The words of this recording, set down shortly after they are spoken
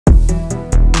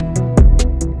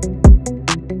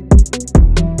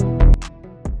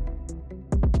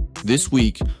This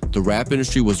week, the rap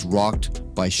industry was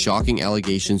rocked by shocking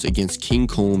allegations against King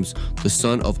Combs, the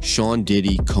son of Sean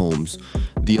Diddy Combs.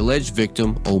 The alleged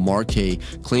victim, Omar K,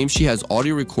 claims she has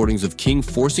audio recordings of King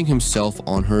forcing himself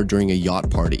on her during a yacht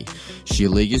party. She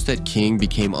alleges that King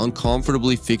became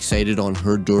uncomfortably fixated on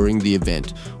her during the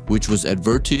event, which was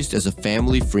advertised as a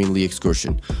family-friendly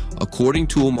excursion. According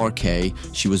to Omar K,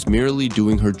 she was merely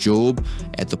doing her job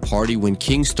at the party when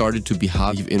King started to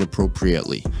behave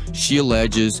inappropriately. She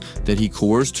alleges that he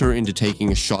coerced her into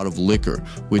taking a shot of liquor,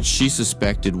 which she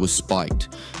suspected was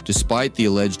spiked. Despite the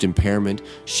alleged impairment,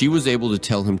 she was able to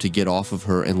tell him to get off of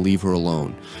her and leave her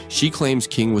alone. She claims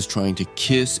King was trying to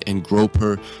kiss and grope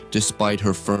her despite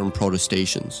her firm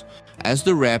protestations. As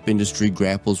the rap industry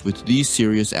grapples with these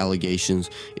serious allegations,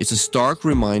 it's a stark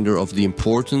reminder of the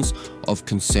importance of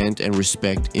consent and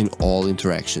respect in all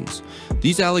interactions.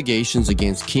 These allegations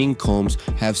against King Combs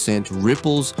have sent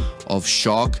ripples of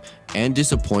shock and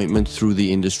disappointment through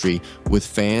the industry, with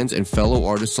fans and fellow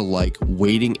artists alike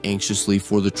waiting anxiously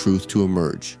for the truth to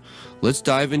emerge. Let's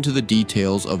dive into the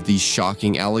details of these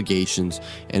shocking allegations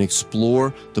and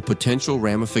explore the potential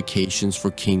ramifications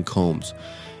for King Combs.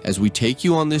 As we take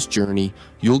you on this journey,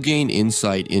 you'll gain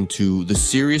insight into the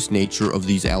serious nature of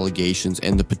these allegations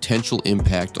and the potential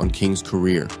impact on King's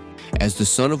career. As the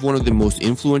son of one of the most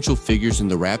influential figures in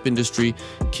the rap industry,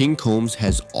 King Combs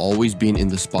has always been in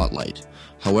the spotlight.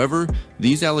 However,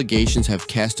 these allegations have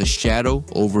cast a shadow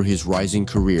over his rising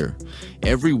career.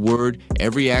 Every word,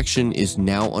 every action is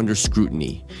now under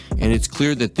scrutiny, and it's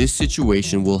clear that this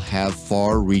situation will have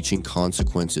far-reaching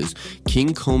consequences.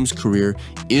 King Combs' career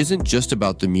isn't just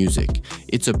about the music.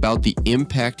 It's about the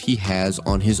impact he has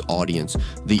on his audience,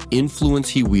 the influence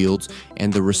he wields,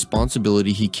 and the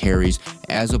responsibility he carries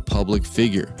as a public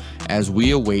figure. As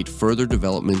we await further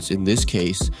developments in this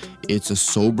case, it's a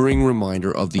sobering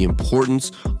reminder of the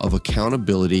importance of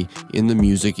accountability in the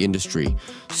music industry.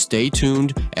 Stay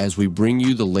tuned as we bring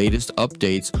you the latest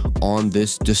updates on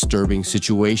this disturbing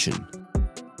situation.